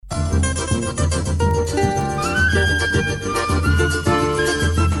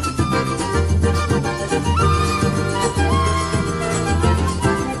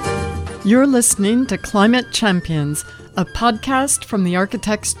You're listening to Climate Champions, a podcast from the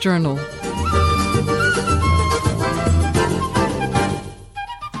Architects Journal.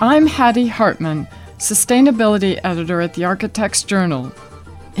 I'm Hattie Hartman, Sustainability Editor at the Architects Journal.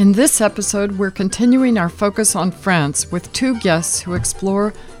 In this episode, we're continuing our focus on France with two guests who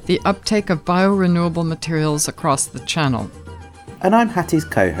explore the uptake of biorenewable materials across the Channel. And I'm Hattie's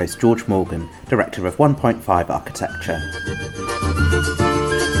co-host George Morgan, Director of 1.5 Architecture.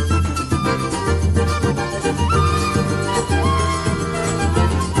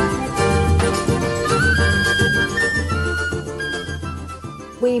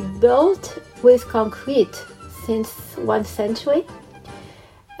 We built with concrete since 1 century,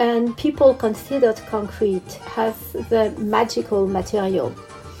 and people considered concrete as the magical material.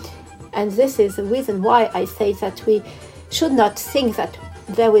 And this is the reason why I say that we should not think that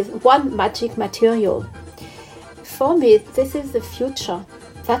there is one magic material. For me, this is the future.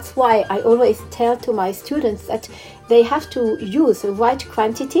 That's why I always tell to my students that they have to use the right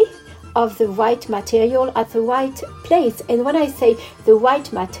quantity of the right material at the right place. And when I say the right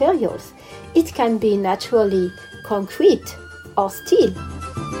materials, it can be naturally concrete or steel.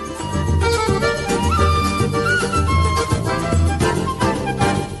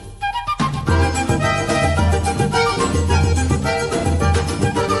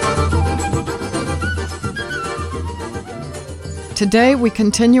 Today, we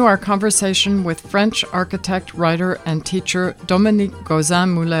continue our conversation with French architect, writer, and teacher Dominique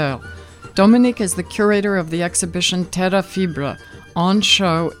Gauzin-Muller. Dominique is the curator of the exhibition Terre Fibre, on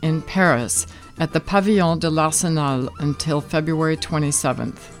show in Paris at the Pavillon de l'Arsenal until February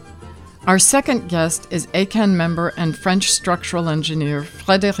 27th. Our second guest is ACAN member and French structural engineer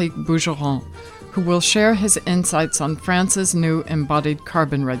Frédéric Bougeron, who will share his insights on France's new embodied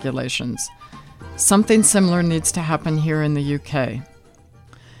carbon regulations. Something similar needs to happen here in the UK.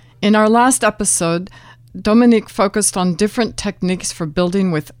 In our last episode, Dominique focused on different techniques for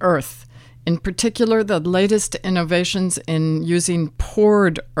building with earth, in particular the latest innovations in using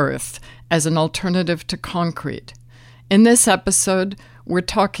poured earth as an alternative to concrete. In this episode, we're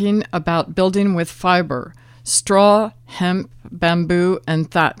talking about building with fiber, straw, hemp, bamboo,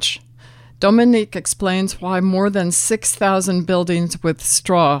 and thatch. Dominique explains why more than 6,000 buildings with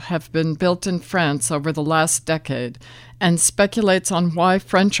straw have been built in France over the last decade, and speculates on why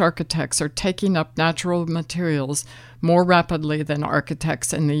French architects are taking up natural materials more rapidly than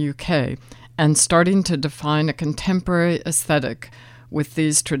architects in the UK, and starting to define a contemporary aesthetic with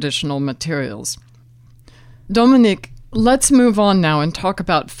these traditional materials. Dominique, let's move on now and talk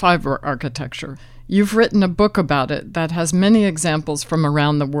about fiber architecture. You've written a book about it that has many examples from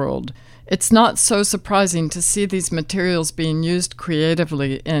around the world. It's not so surprising to see these materials being used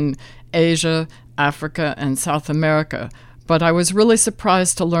creatively in Asia, Africa, and South America, but I was really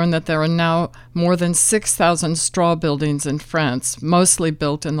surprised to learn that there are now more than 6,000 straw buildings in France, mostly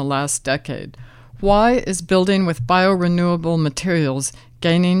built in the last decade. Why is building with biorenewable materials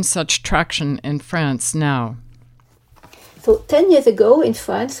gaining such traction in France now? So 10 years ago in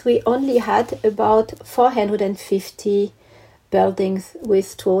France, we only had about 450 buildings with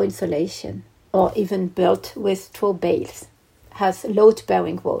straw insulation, or even built with straw bales, has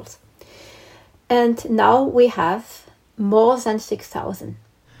load-bearing walls. And now we have more than 6,000.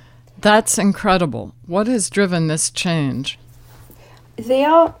 That's incredible. What has driven this change? There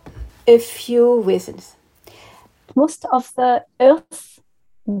are a few reasons. Most of the earth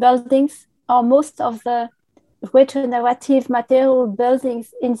buildings, or most of the regenerative material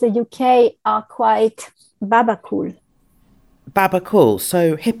buildings in the UK are quite babacool. Babacool,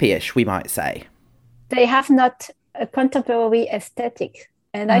 so hippie-ish, we might say. They have not a contemporary aesthetic.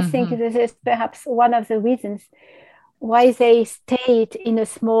 And I think this is perhaps one of the reasons why they stayed in a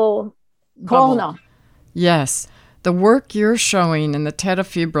small corner. Yes. The work you're showing in the Terre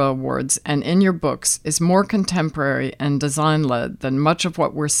Fibre Awards and in your books is more contemporary and design-led than much of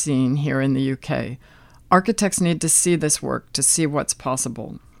what we're seeing here in the UK. Architects need to see this work to see what's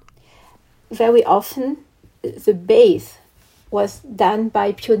possible. Very often, the base was done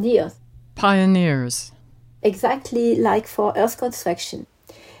by pioneers. Pioneers. Exactly like for earth construction.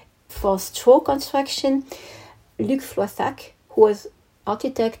 For straw construction, Luc Floissac, who was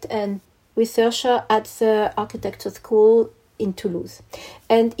architect and researcher at the architecture school in Toulouse.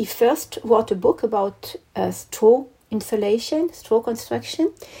 And he first wrote a book about straw insulation, straw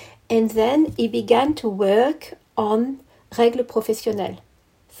construction, and then he began to work on règles professionnelles,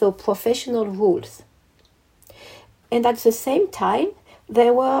 so professional rules. And at the same time,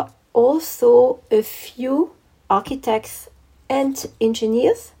 there were also a few architects and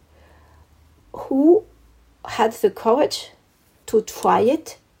engineers who had the courage to try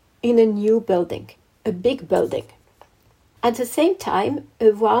it in a new building, a big building. At the same time,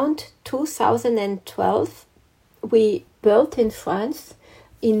 around 2012, we built in France,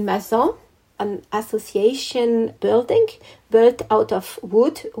 in Mazan, an association building built out of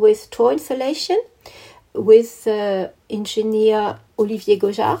wood with straw insulation, with engineer Olivier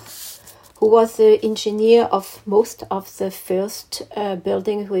Gaujard, who was the engineer of most of the first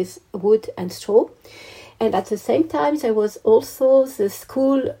buildings with wood and straw. And at the same time, there was also the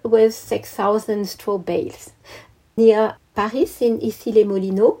school with 6,000 straw bales near Paris in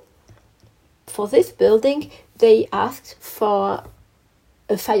Issy-les-Moulineaux. For this building, they asked for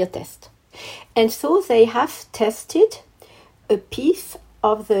a fire test. And so they have tested a piece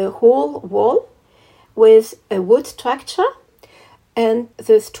of the whole wall with a wood structure, and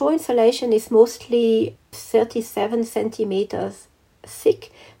the straw insulation is mostly 37 centimeters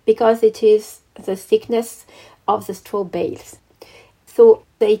thick because it is the thickness of the straw bales. So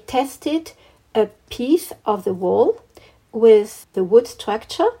they tested a piece of the wall with the wood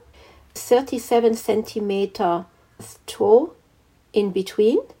structure, 37 centimeter straw in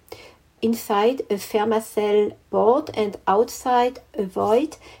between, inside a Fermacell board and outside a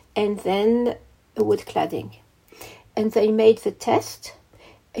void, and then a wood cladding. And they made the test.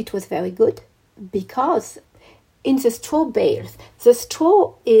 It was very good because in the straw bales, the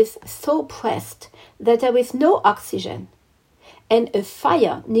straw is so pressed that there is no oxygen, and a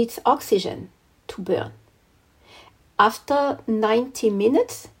fire needs oxygen to burn. After 90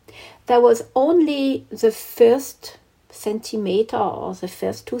 minutes, there was only the first centimeter or the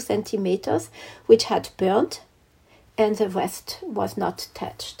first 2 centimeters which had burnt, and the rest was not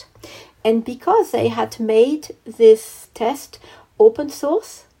touched. And because they had made this test open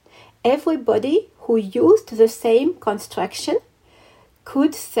source, everybody who used the same construction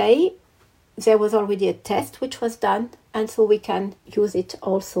could say there was already a test which was done, and so we can use it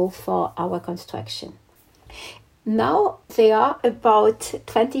also for our construction. Now there are about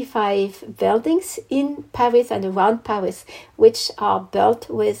 25 buildings in Paris and around Paris which are built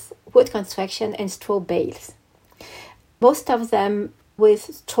with wood construction and straw bales. Most of them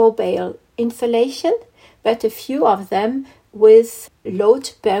with straw bale insulation, but a few of them with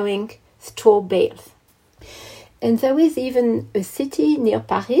load-bearing straw bales. And there is even a city near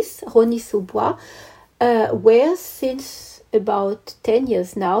Paris, Rosny-sous-Bois, where since about 10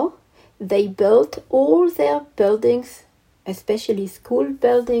 years now, they built all their buildings, especially school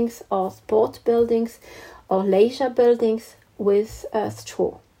buildings or sport buildings or leisure buildings, with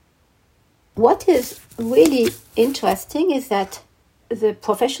straw. What is really interesting is that the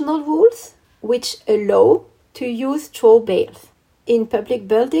professional rules which allow to use straw bales in public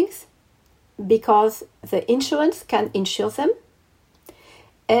buildings because the insurance can insure them,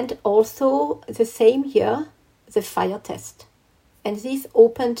 and also the same year the fire test. And this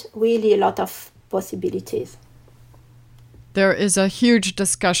opened really a lot of possibilities. There is a huge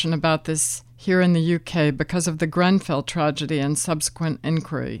discussion about this here in the UK because of the Grenfell tragedy and subsequent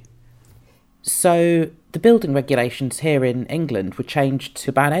inquiry. So the building regulations here in England were changed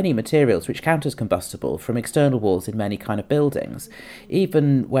to ban any materials which count as combustible from external walls in many kind of buildings,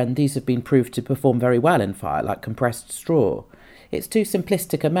 even when these have been proved to perform very well in fire, like compressed straw. It's too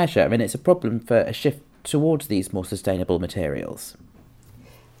simplistic a measure, and it's a problem for a shift towards these more sustainable materials.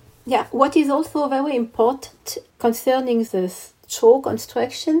 Yeah, what is also very important concerning the straw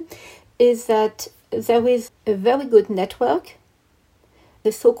construction is that there is a very good network,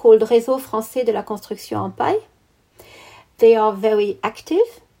 the so-called Réseau Français de la Construction en Paille. They are very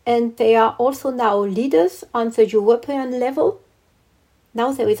active, and they are also now leaders on the European level.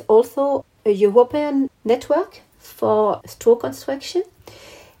 Now there is also a European network for straw construction.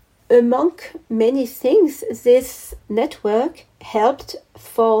 Among many things, this network helped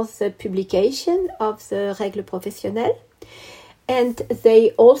for the publication of the Règles Professionnelles, and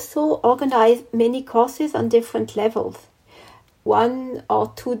they also organize many courses on different levels. 1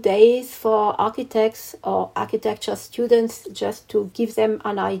 or 2 days for architects or architecture students, just to give them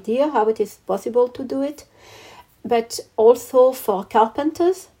an idea how it is possible to do it, but also for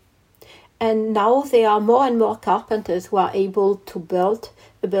carpenters. And now there are more and more carpenters who are able to build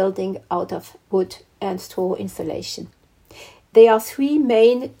a building out of wood and straw insulation. There are 3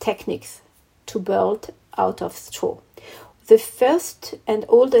 main techniques to build out of straw. The first and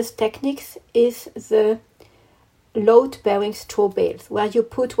oldest technique is the load-bearing straw bales, where you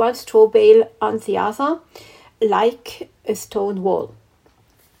put one straw bale on the other like a stone wall.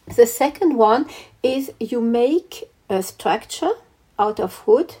 The second one is you make a structure out of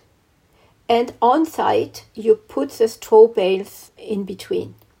wood, and on site you put the straw bales in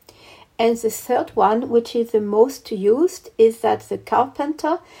between. And the third one, which is the most used, is that the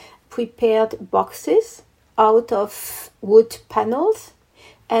carpenter prepared boxes out of wood panels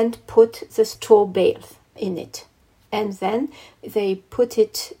and put the straw bales in it. And then they put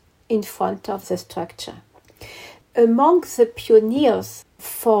it in front of the structure. Among the pioneers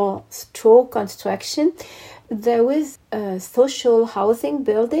for straw construction, there is a social housing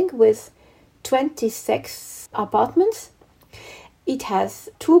building with 26 apartments. It has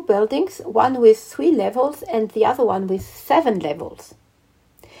two buildings, one with 3 levels and the other one with 7 levels.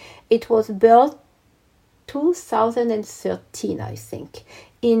 It was built 2013, I think,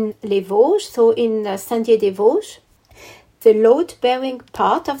 in Les Vosges, so in Saint-Dié-des-Vosges. The load-bearing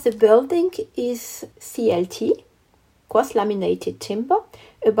part of the building is CLT, cross-laminated timber,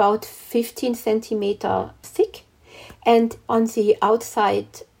 about 15 centimeter thick. And on the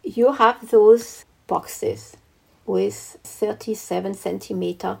outside, you have those boxes with 37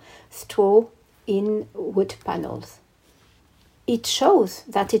 centimeter straw in wood panels. It shows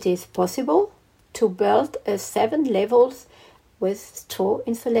that it is possible to build a 7 levels with straw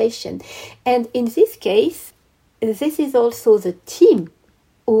insulation. And in this case, this is also the team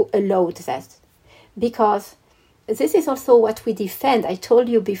who allowed that, because this is also what we defend. I told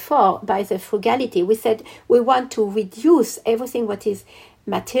you before, by the frugality. We said we want to reduce everything what is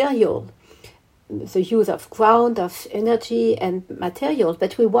material, the use of ground, of energy and materials,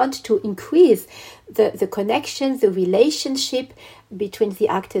 but we want to increase the connection, the relationship between the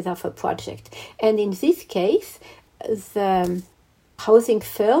actors of a project. And in this case, the housing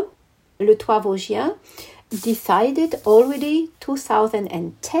firm, Le Toit Vosgien, decided already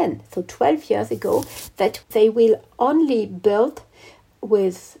 2010, so 12 years ago, that they will only build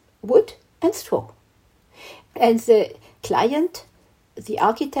with wood and straw. And the client, the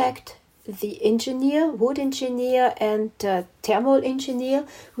architect, the engineer, wood engineer and thermal engineer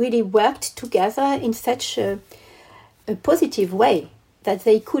really worked together in such a positive way that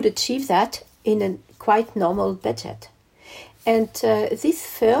they could achieve that in a quite normal budget. And this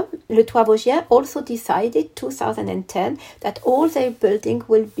firm, Le Toit Vosgien, also decided 2010 that all their buildings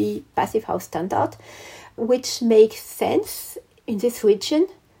will be Passive House standard, which makes sense in this region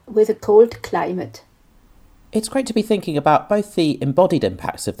with a cold climate. It's great to be thinking about both the embodied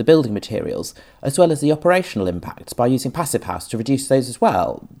impacts of the building materials as well as the operational impacts by using Passive House to reduce those as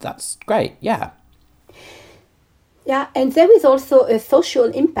well. That's great, yeah. Yeah, and there is also a social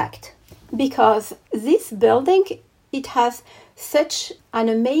impact, because this building, it has such an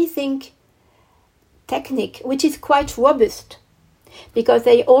amazing technique, which is quite robust, because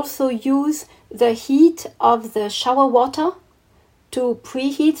they also use the heat of the shower water to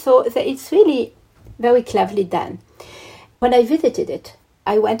preheat, so it's really very cleverly done. When I visited it,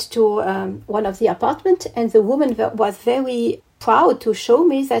 I went to one of the apartments, and the woman was very proud to show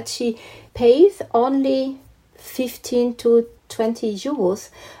me that she pays only 15 to 20 euros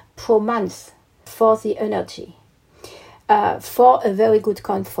per month for the energy, for a very good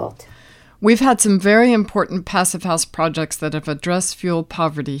comfort. We've had some very important Passive House projects that have addressed fuel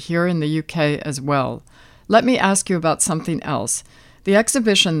poverty here in the UK as well. Let me ask you about something else. The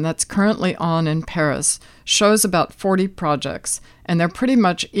exhibition that's currently on in Paris shows about 40 projects, and they're pretty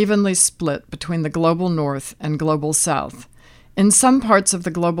much evenly split between the Global North and Global South. In some parts of the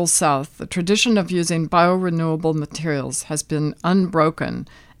Global South, the tradition of using biorenewable materials has been unbroken,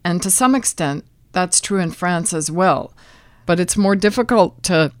 and to some extent, that's true in France as well. But it's more difficult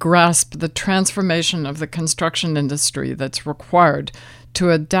to grasp the transformation of the construction industry that's required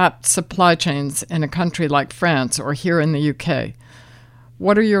to adapt supply chains in a country like France or here in the UK.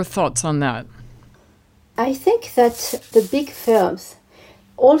 What are your thoughts on that? I think that the big firms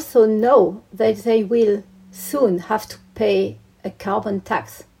also know that they will soon have to pay a carbon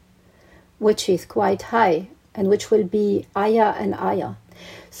tax, which is quite high and which will be higher and higher.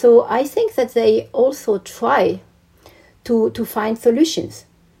 So I think that they also try to find solutions.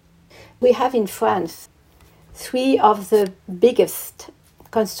 We have in France 3 of the biggest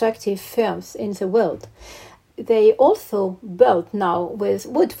constructive firms in the world. They also build now with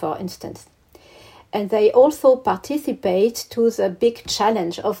wood, for instance. And they also participate to the big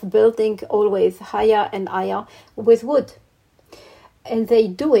challenge of building always higher and higher with wood. And they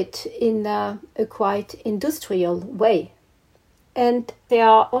do it in a quite industrial way. And there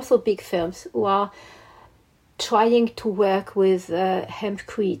are also big firms who are trying to work with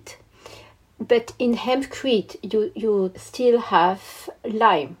hempcrete. But in hempcrete, you still have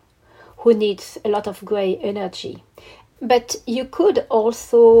lime, who needs a lot of grey energy. But you could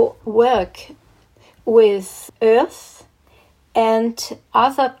also work with earth and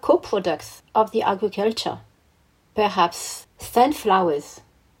other co-products of the agriculture, perhaps sunflowers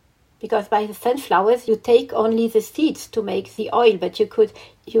because by the sunflowers you take only the seeds to make the oil, but you could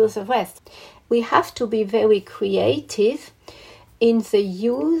use the rest. We have to be very creative in the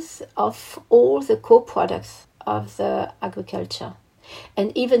use of all the co-products of the agriculture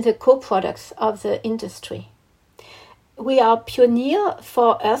and even the co-products of the industry. We are pioneer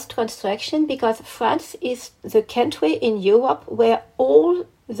for earth construction because France is the country in Europe where all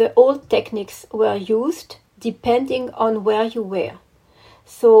the old techniques were used depending on where you were.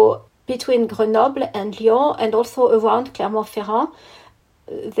 So between Grenoble and Lyon and also around Clermont-Ferrand,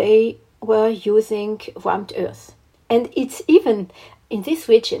 they were using rammed earth. And it's even in this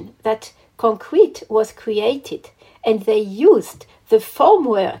region that concrete was created, and they used the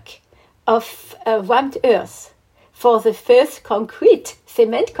formwork of rammed earth for the first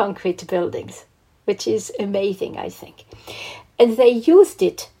cement concrete buildings, which is amazing, I think. And they used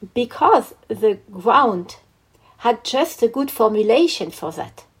it because the ground had just a good formulation for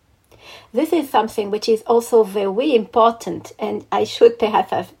that. This is something which is also very important, and I should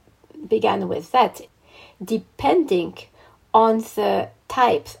perhaps have begun with that. Depending on the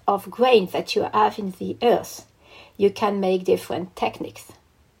types of grains that you have in the earth, you can make different techniques.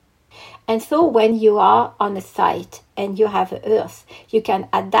 And so when you are on a site and you have earth, you can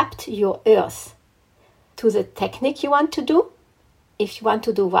adapt your earth to the technique you want to do. If you want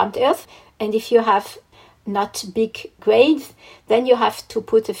to do rammed earth, and if you have not big grains, then you have to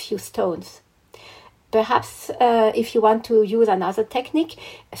put a few stones. Perhaps if you want to use another technique,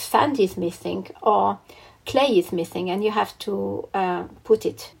 sand is missing or clay is missing, and you have to put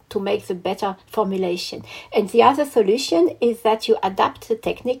it to make the better formulation. And the other solution is that you adapt the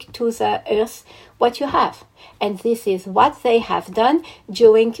technique to the earth, what you have. And this is what they have done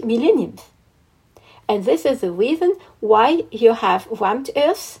during millenniums. And this is the reason why you have rammed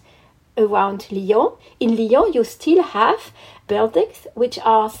earth around Lyon. In Lyon, you still have buildings which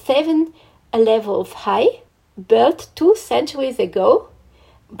are 7 levels high, built 2 centuries ago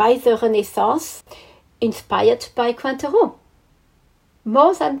by the Renaissance, inspired by Cointreau.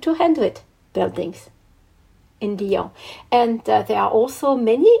 More than 200 buildings in Lyon. And there are also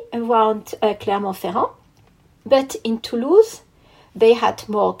many around Clermont-Ferrand. But in Toulouse, they had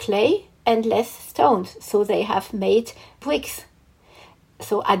more clay and less stones, so they have made bricks.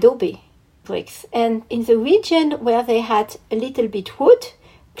 So adobe bricks. And in the region where they had a little bit wood,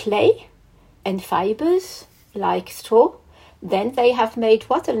 clay, and fibers like straw, then they have made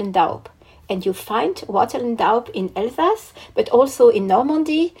wattle and daub. And you find wattle and daub in Alsace, but also in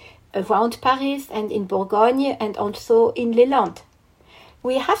Normandy, around Paris, and in Bourgogne, and also in Les Landes.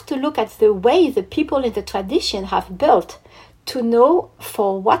 We have to look at the way the people in the tradition have built to know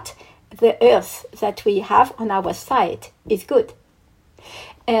for what the earth that we have on our side is good.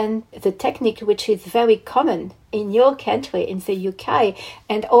 And the technique which is very common in your country, in the UK,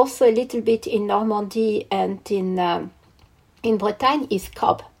 and also a little bit in Normandy and in Bretagne, is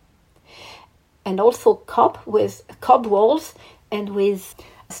cob. And also cob with cob walls and with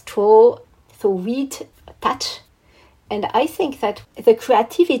straw, so reed thatch. And I think that the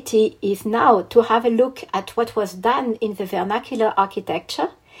creativity is now to have a look at what was done in the vernacular architecture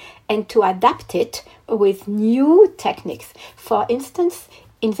and to adapt it with new techniques. For instance,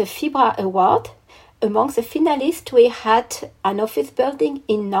 in the FIBRA Award, among the finalists, we had an office building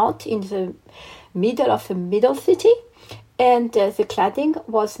in Nantes, in the middle of a middle city, and the cladding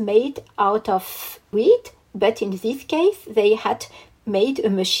was made out of reed, but in this case, they had made a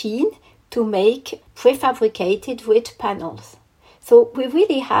machine to make prefabricated wood panels. So we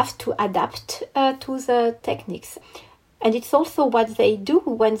really have to adapt to the techniques. And it's also what they do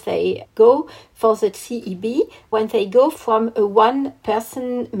when they go for the CEB, when they go from a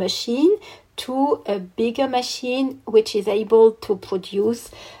one-person machine to a bigger machine which is able to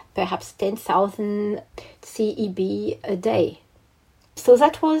produce perhaps 10,000 CEB a day. So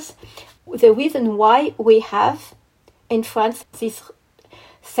that was the reason why we have in France this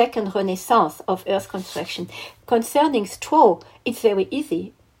second renaissance of earth construction. Concerning straw, it's very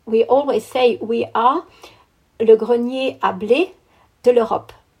easy. We always say we are le grenier à blé de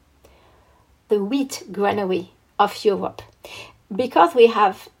l'Europe, the wheat granary of Europe. Because we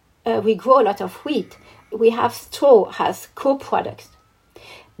grow a lot of wheat, we have straw as co-products.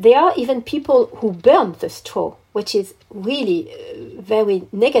 There are even people who burn the straw, which is really very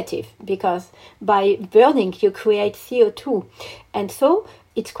negative, because by burning you create CO2. And so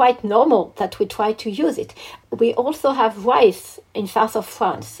it's quite normal that we try to use it. We also have rice in south of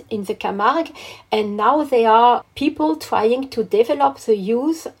France, in the Camargue, and now there are people trying to develop the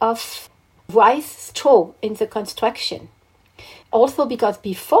use of rice straw in the construction. Also because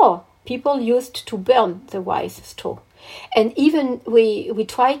before, people used to burn the rice straw. And even we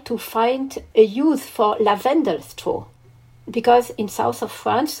tried to find a use for lavender straw, because in south of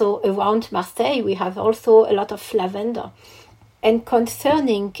France, so around Marseille, we have also a lot of lavender. And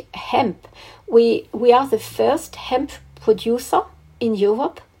concerning hemp, we are the first hemp producer in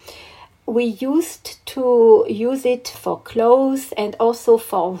Europe. We used to use it for clothes and also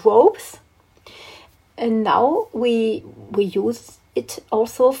for robes. And now we use it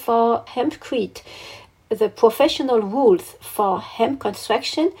also for hempcrete. The professional rules for hemp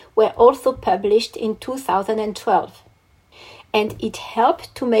construction were also published in 2012. And it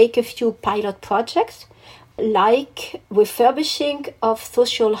helped to make a few pilot projects, like refurbishing of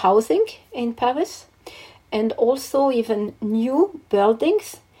social housing in Paris, and also even new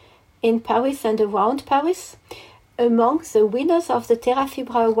buildings in Paris and around Paris. Among the winners of the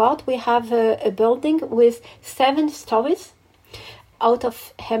TerraFibra Award, we have a building with 7 stories out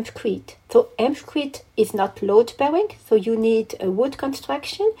of hempcrete. So hempcrete is not load-bearing, so you need a wood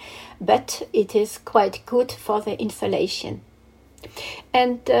construction, but it is quite good for the insulation.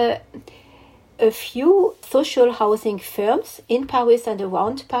 And a few social housing firms in Paris and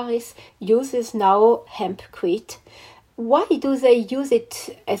around Paris uses now hempcrete. Why do they use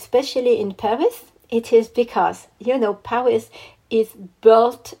it, especially in Paris? It is because, Paris is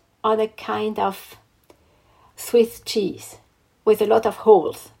built on a kind of Swiss cheese with a lot of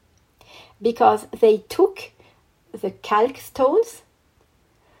holes, because they took the calc stones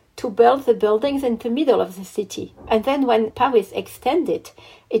to build the buildings in the middle of the city. And then when Paris extended,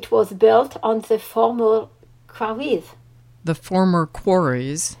 it was built on the former quarries. The former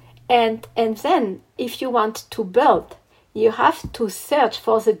quarries. And then, if you want to build, you have to search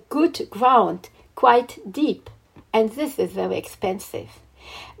for the good ground quite deep. And this is very expensive.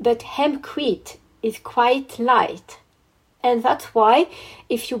 But hempcrete is quite light. And that's why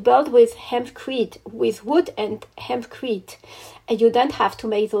if you build with hempcrete, with wood and hempcrete, you don't have to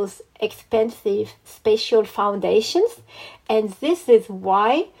make those expensive special foundations. And this is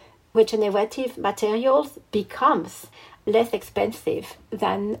why regenerative materials becomes less expensive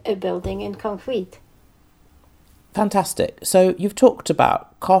than a building in concrete. Fantastic. So you've talked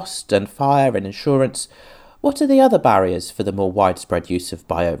about cost and fire and insurance. What are the other barriers for the more widespread use of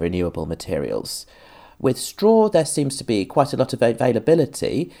biorenewable materials? With straw, there seems to be quite a lot of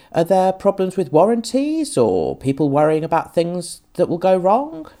availability. Are there problems with warranties or people worrying about things that will go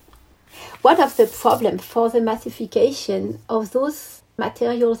wrong? One of the problems for the massification of those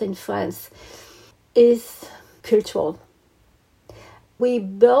materials in France is cultural. We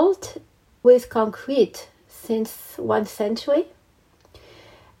built with concrete since 1 century,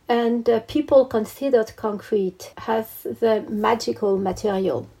 and people considered concrete as the magical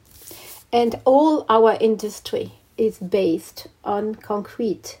material. And all our industry is based on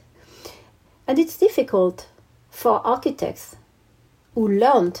concrete. And it's difficult for architects who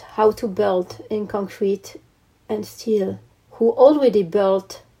learned how to build in concrete and steel, who already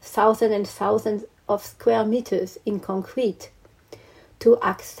built thousands and thousands of square meters in concrete, to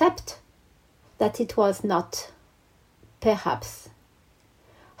accept that it was not, perhaps,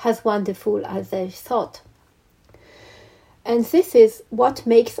 as wonderful as they thought. And this is what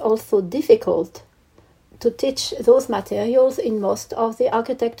makes also difficult to teach those materials in most of the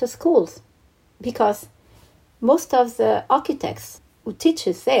architecture schools, because most of the architects who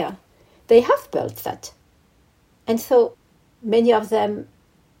teaches there, they have built that. And so many of them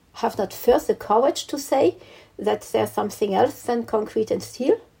have not first the courage to say that there's something else than concrete and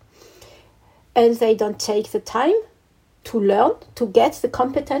steel, and they don't take the time to learn, to get the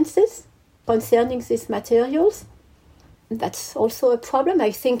competences concerning these materials. That's also a problem.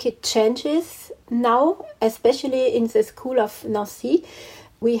 I think it changes now, especially in the school of Nancy.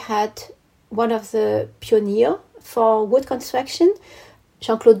 We had one of the pioneers for wood construction,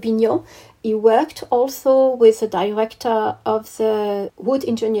 Jean-Claude Bignon. He worked also with the director of the wood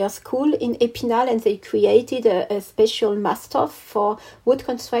engineer school in Épinal, and they created a special master for wood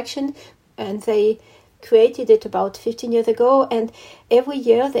construction, and they created it about 15 years ago. And every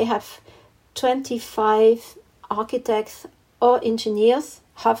year they have 25 architects or engineers,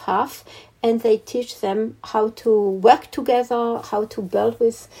 half, and they teach them how to work together, how to build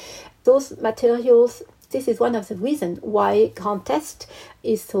with those materials. This is one of the reasons why Grand Est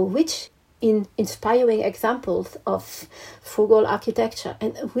is so rich in inspiring examples of frugal architecture,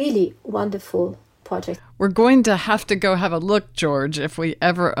 and a really wonderful project. We're going to have to go have a look, George, if we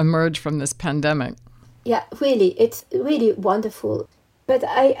ever emerge from this pandemic. Yeah, really, it's really wonderful. But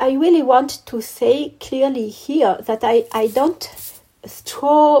I really want to say clearly here that I don't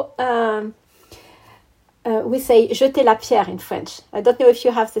throw, we say jeter la pierre in French. I don't know if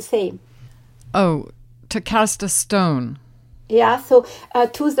you have the same. Oh, to cast a stone. Yeah, so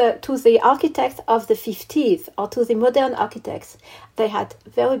to the architects of the 50s or to the modern architects, they had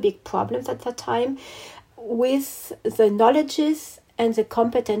very big problems at that time with the knowledges and the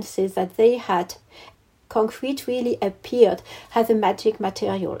competencies that they had. Concrete really appeared as a magic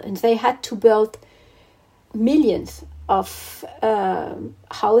material, and they had to build millions of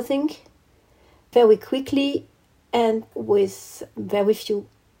housing very quickly and with very few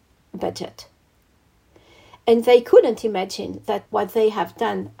budget. And they couldn't imagine that what they have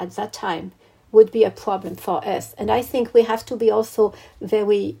done at that time would be a problem for us. And I think we have to be also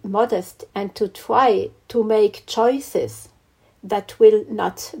very modest and to try to make choices that will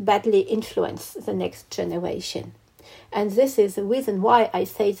not badly influence the next generation. And this is the reason why I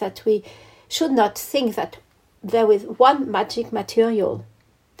say that we should not think that there is one magic material.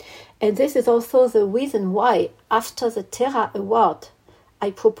 And this is also the reason why after the Terra Award,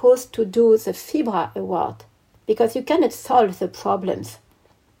 I proposed to do the Fibra Award, because you cannot solve the problems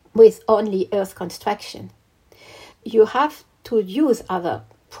with only earth construction. You have to use other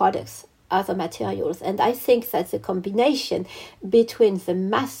products, other materials. And I think that the combination between the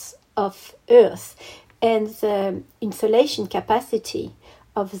mass of earth and the insulation capacity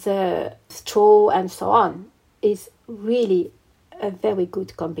of the straw and so on is really a very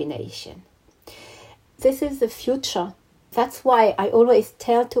good combination. This is the future. That's why I always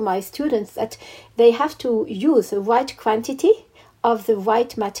tell to my students that they have to use the right quantity of the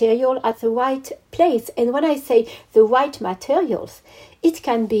right material at the right place. And when I say the right materials, it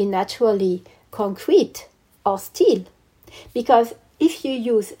can be naturally concrete or steel. Because if you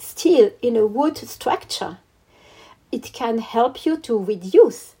use steel in a wood structure, it can help you to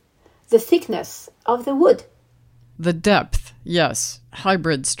reduce the thickness of the wood. The depth, yes,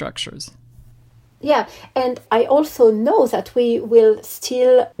 hybrid structures. Yeah, and I also know that we will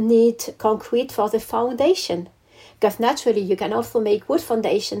still need concrete for the foundation. Because naturally you can also make wood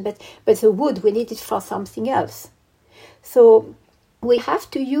foundation, but the wood, we need it for something else. So we have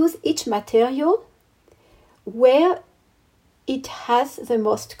to use each material where it has the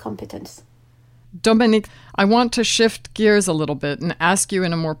most competence. Dominique, I want to shift gears a little bit and ask you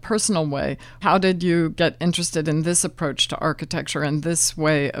in a more personal way, how did you get interested in this approach to architecture and this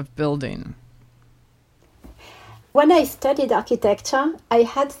way of building? When I studied architecture, I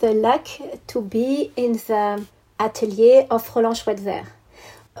had the luck to be in the atelier of Roland Schweitzer,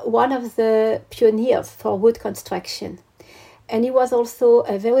 one of the pioneers for wood construction. And he was also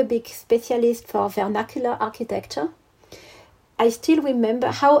a very big specialist for vernacular architecture. I still remember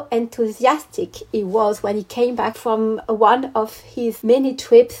how enthusiastic he was when he came back from one of his many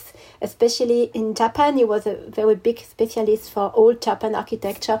trips, especially in Japan. He was a very big specialist for old Japan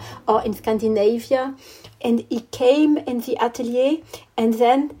architecture, or in Scandinavia. And he came in the atelier, and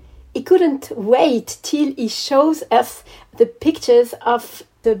then he couldn't wait till he shows us the pictures of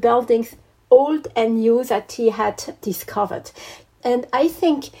the buildings, old and new, that he had discovered. And I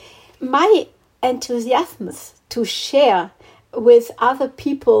think my enthusiasm to share with other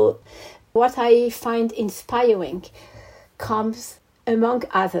people what I find inspiring comes, among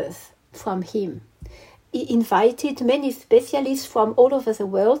others, from him. He invited many specialists from all over the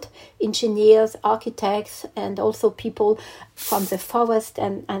world, engineers, architects, and also people from the forest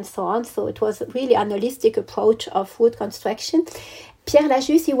and so on. So it was really an holistic approach of wood construction. Pierre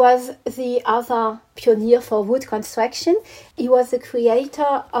Lajus, he was the other pioneer for wood construction. He was the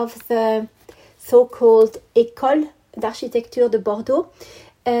creator of the so-called École d'Architecture de Bordeaux,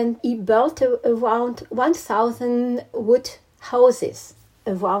 and he built around 1,000 wood houses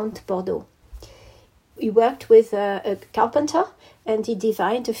around Bordeaux. He worked with a carpenter, and he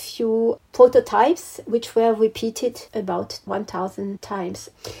designed a few prototypes which were repeated about 1,000 times.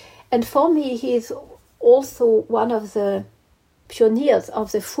 And for me, he is also one of the pioneers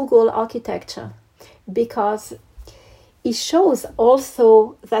of the frugal architecture, because he shows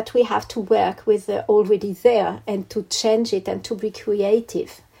also that we have to work with the already there and to change it and to be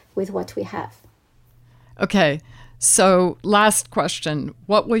creative with what we have. Okay. So, last question.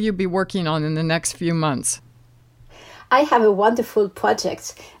 What will you be working on in the next few months? I have a wonderful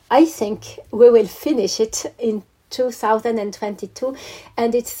project. I think we will finish it in 2022.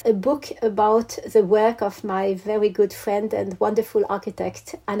 And it's a book about the work of my very good friend and wonderful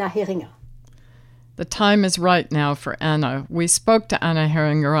architect, Anna Heringer. The time is right now for Anna. We spoke to Anna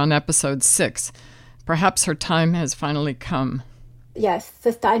Heringer on episode 6. Perhaps her time has finally come. Yes,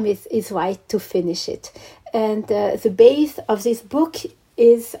 the time is right to finish it. And the base of this book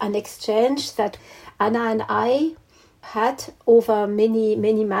is an exchange that Anna and I had over many,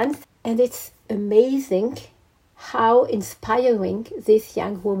 many months. And it's amazing how inspiring this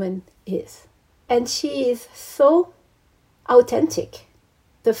young woman is. And she is so authentic.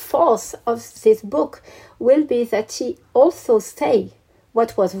 The force of this book will be that she also say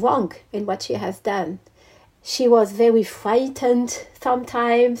what was wrong in what she has done. She was very frightened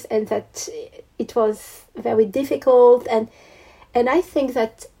sometimes, and that it was very difficult. And I think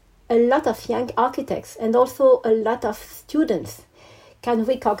that a lot of young architects and also a lot of students can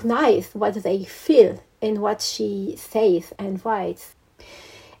recognize what they feel in what she says and writes.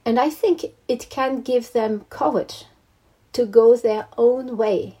 And I think it can give them courage to go their own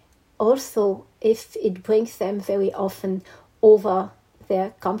way, also if it brings them very often over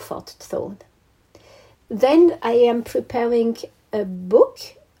their comfort zone. Then I am preparing a book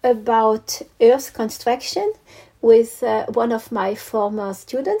about earth construction with one of my former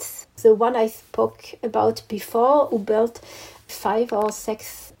students, the one I spoke about before, who built 5 or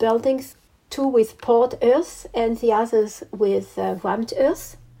 6 buildings, 2 with poured earth and the others with rammed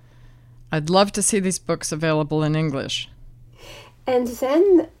earth. I'd love to see these books available in English. And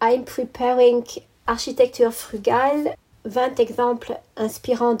then I'm preparing Architecture frugale, 20 exemples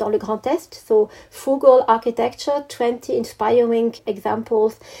inspirants dans le Grand Est. So frugal architecture, 20 inspiring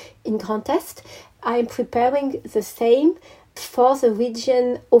examples in Grand Est. I'm preparing the same for the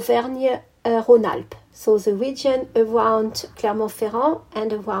region Auvergne-Rhône-Alpes. So the region around Clermont-Ferrand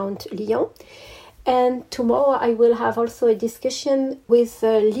and around Lyon. And tomorrow I will have also a discussion with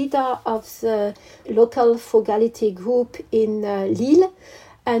the leader of the local frugality group in Lille.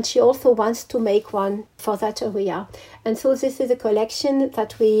 And she also wants to make one for that area. And so this is a collection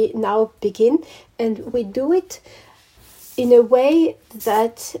that we now begin. And we do it in a way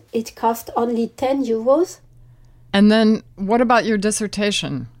that it costs only 10 euros. And then what about your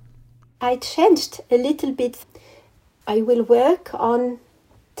dissertation? I changed a little bit. I will work on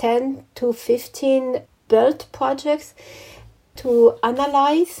 10 to 15 build projects to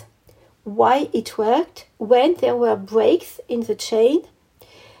analyze why it worked, when there were breaks in the chain,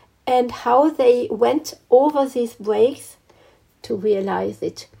 and how they went over these breaks to realize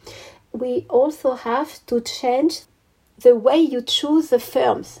it. We also have to change the way you choose the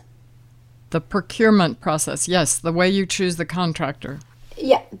firms. The procurement process, yes, the way you choose the contractor.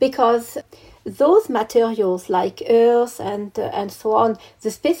 Yeah, because those materials like earth and so on,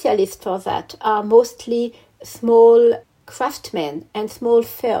 the specialists for that are mostly small craftsmen and small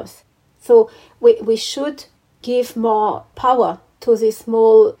firms. So we should give more power to the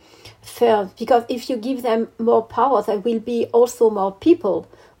small firms, because if you give them more power, there will be also more people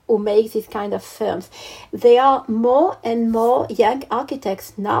who make this kind of firms. There are more and more young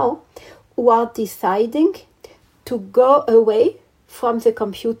architects now who are deciding to go away from the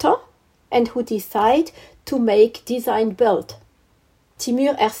computer and who decide to make design build.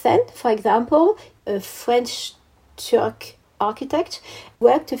 Timur Ersen, for example, a French-Turk architect,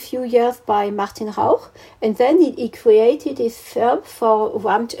 worked a few years by Martin Rauch, and then he created his firm for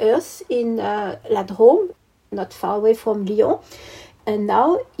rammed earth in La Drôme, not far away from Lyon. And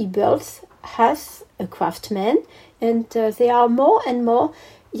now he builds as a craftsman, and there are more and more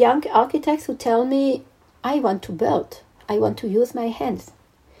young architects who tell me, I want to build, I want to use my hands.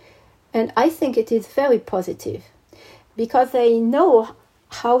 And I think it is very positive, because they know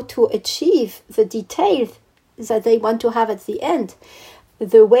how to achieve the details that they want to have at the end.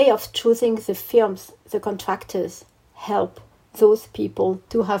 The way of choosing the firms, the contractors, help those people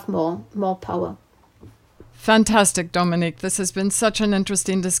to have more power. Fantastic, Dominique. This has been such an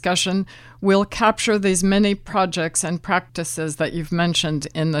interesting discussion. We'll capture these many projects and practices that you've mentioned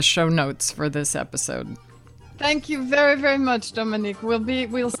in the show notes for this episode. Thank you very, very much, Dominique.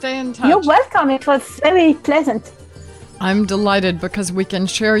 We'll stay in touch. You're welcome. It was very pleasant. I'm delighted because we can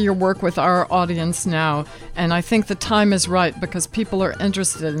share your work with our audience now. And I think the time is right because people are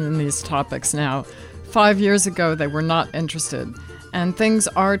interested in these topics now. 5 years ago, they were not interested. And things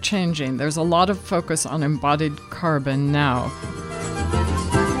are changing. There's a lot of focus on embodied carbon now.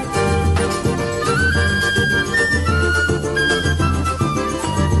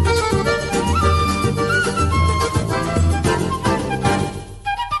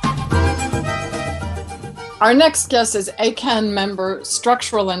 Our next guest is ACAN member,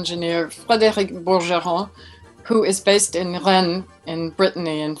 structural engineer Frédéric Bourgeron, who is based in Rennes in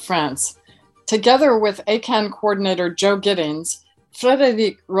Brittany in France. Together with ACAN coordinator Joe Giddings,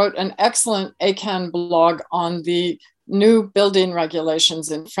 Frédéric wrote an excellent ACAN blog on the new building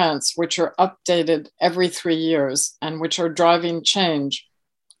regulations in France, which are updated every 3 years and which are driving change.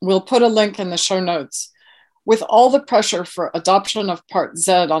 We'll put a link in the show notes. With all the pressure for adoption of Part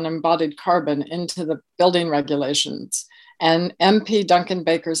Z on embodied carbon into the building regulations and MP Duncan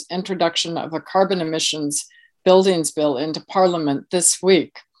Baker's introduction of a carbon emissions buildings bill into Parliament this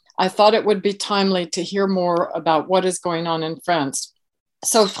week, I thought it would be timely to hear more about what is going on in France.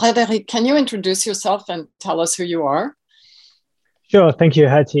 So, Frédéric, can you introduce yourself and tell us who you are? Sure, thank you,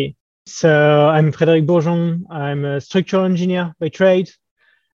 Hattie. So I'm Frédéric Bourgeon. I'm a structural engineer by trade.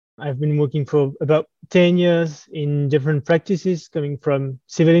 I've been working for about 10 years in different practices, coming from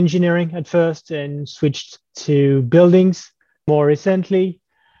civil engineering at first and switched to buildings more recently.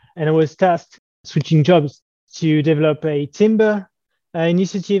 And I was tasked switching jobs to develop a timber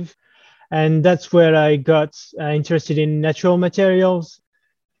initiative. And that's where I got interested in natural materials.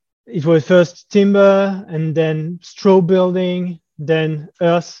 It was first timber and then straw building, then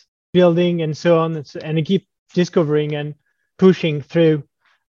earth building and so on. And I keep discovering and pushing through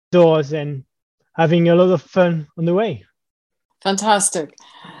doors and having a lot of fun on the way. Fantastic.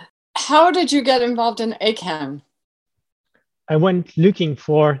 How did you get involved in ACAN? I went looking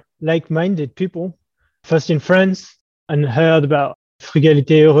for like-minded people, first in France, and heard about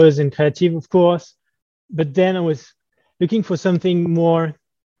Frugalité Heureuse and Créative, of course. But then I was looking for something more,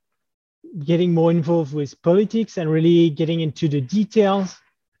 getting more involved with politics and really getting into the details.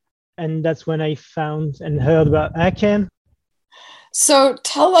 And that's when I found and heard about ACAN. So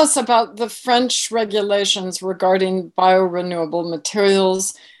tell us about the French regulations regarding biorenewable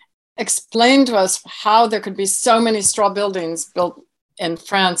materials. Explain to us how there could be so many straw buildings built in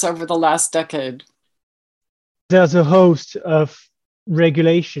France over the last decade. There's a host of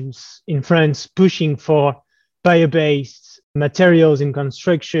regulations in France pushing for bio-based materials in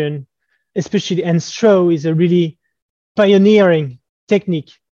construction, especially, and straw is a really pioneering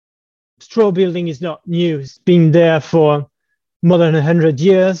technique. Straw building is not new. It's been there for more than 100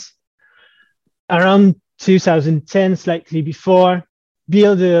 years. Around 2010, slightly before,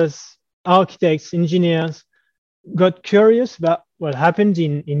 builders, architects, engineers got curious about what happened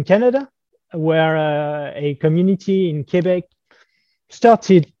in Canada, where a community in Quebec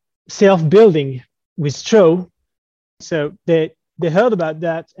started self-building with straw. So they heard about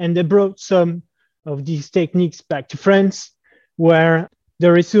that and they brought some of these techniques back to France, where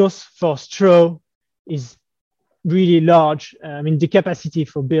the resource for straw is really large. I mean, the capacity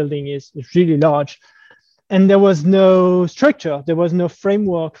for building is really large. And there was no structure, there was no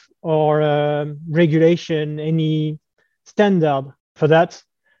framework or regulation, any standard for that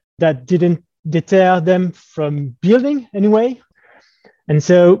didn't deter them from building anyway. And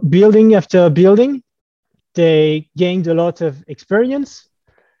so building after building, they gained a lot of experience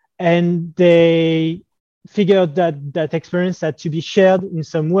and they figured that experience had to be shared in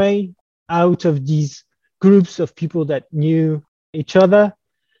some way out of these groups of people that knew each other.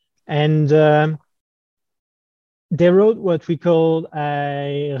 And they wrote what we call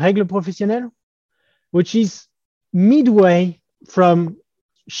a règle professionnelle, which is midway from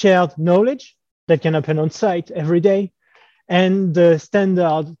shared knowledge that can happen on site every day and the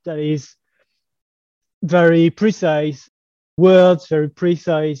standard that is very precise words, very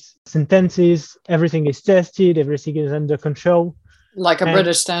precise sentences, everything is tested, everything is under control. Like a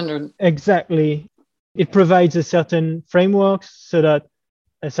British standard. Exactly. It provides a certain framework so that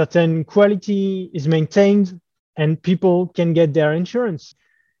a certain quality is maintained and people can get their insurance.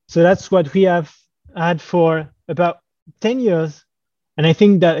 So that's what we have had for about 10 years. And I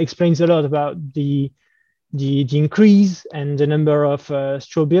think that explains a lot about the increase and the number of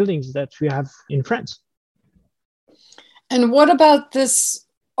straw buildings that we have in France. And what about this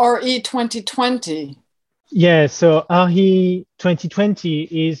RE 2020? Yeah, so RE 2020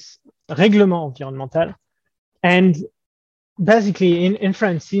 is Règlement environnemental. And basically in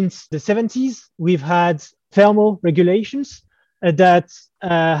France, since the 70s, we've had thermal regulations that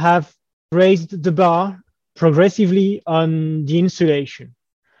have raised the bar progressively on the insulation.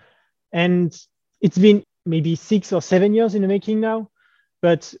 And it's been maybe 6 or 7 years in the making now,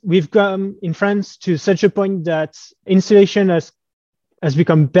 but we've come in France to such a point that insulation has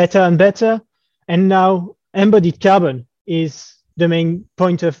become better and better. And now embodied carbon is the main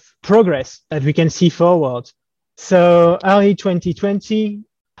point of progress that we can see forward. So RE 2020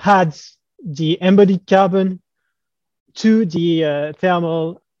 adds the embodied carbon to the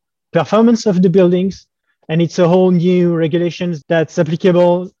thermal performance of the buildings. And it's a whole new regulations that's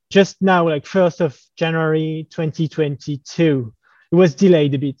applicable just now, like 1st of January 2022. It was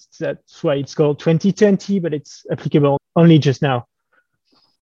delayed a bit. That's why it's called 2020, but it's applicable only just now.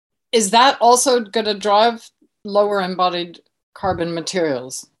 Is that also going to drive lower embodied carbon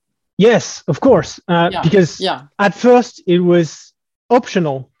materials? Yes, of course. Because at first it was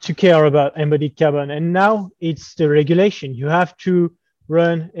optional to care about embodied carbon, and now it's the regulation. You have to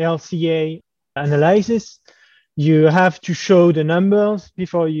run LCA analysis. You have to show the numbers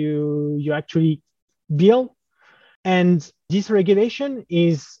before you actually build. And this regulation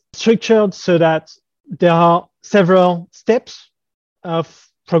is structured so that there are several steps of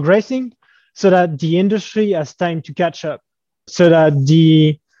progressing so that the industry has time to catch up, so that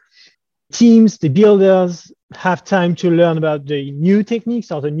the teams, the builders have time to learn about the new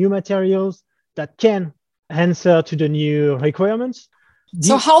techniques or the new materials that can answer to the new requirements.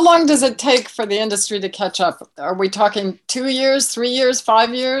 So how long does it take for the industry to catch up? Are we talking 2 years, 3 years,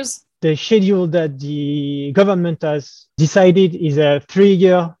 5 years? The schedule that the government has decided is a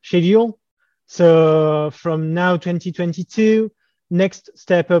 3-year schedule. So from now, 2022, next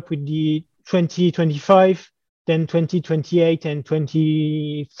step up would be 2025, then 2028 and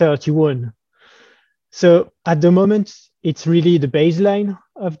 2031. So at the moment, it's really the baseline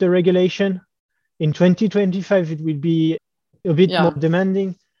of the regulation. In 2025, it will be a bit more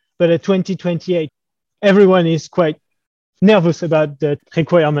demanding, but at 2028, everyone is quite nervous about the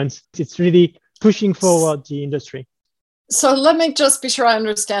requirements. It's really pushing forward the industry. So let me just be sure I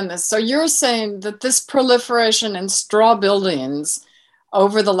understand this. So you're saying that this proliferation in straw buildings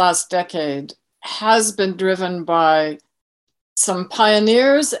over the last decade has been driven by some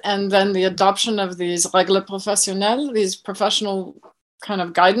pioneers and then the adoption of these règles professionnelles, these professional kind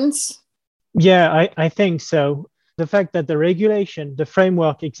of guidance? Yeah, I think so. The fact that the regulation, the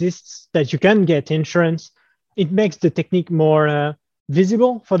framework exists, that you can get insurance, it makes the technique more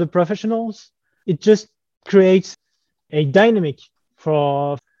visible for the professionals. It just creates a dynamic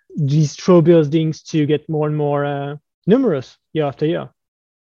for these straw buildings to get more and more numerous year after year.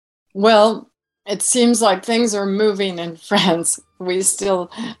 Well, it seems like things are moving in France. We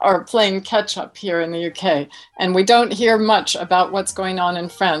still are playing catch up here in the UK, and we don't hear much about what's going on in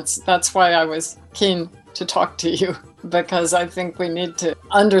France. That's why I was keen to talk to you, because I think we need to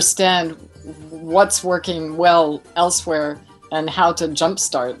understand what's working well elsewhere and how to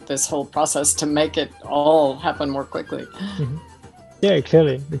jumpstart this whole process to make it all happen more quickly. Mm-hmm. Yeah,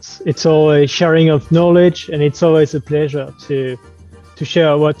 clearly. It's all a sharing of knowledge, and it's always a pleasure to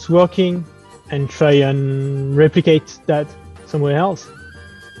share what's working and try and replicate that somewhere else.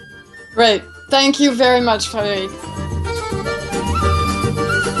 Great. Thank you very much, Frédéric.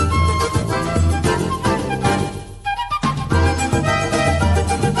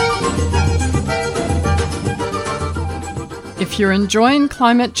 If you're enjoying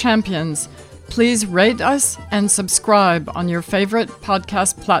Climate Champions, please rate us and subscribe on your favorite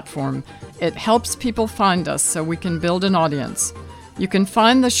podcast platform. It helps people find us so we can build an audience. You can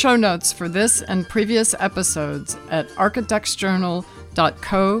find the show notes for this and previous episodes at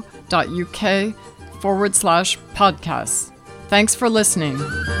architectsjournal.co.uk/podcasts. Thanks for listening.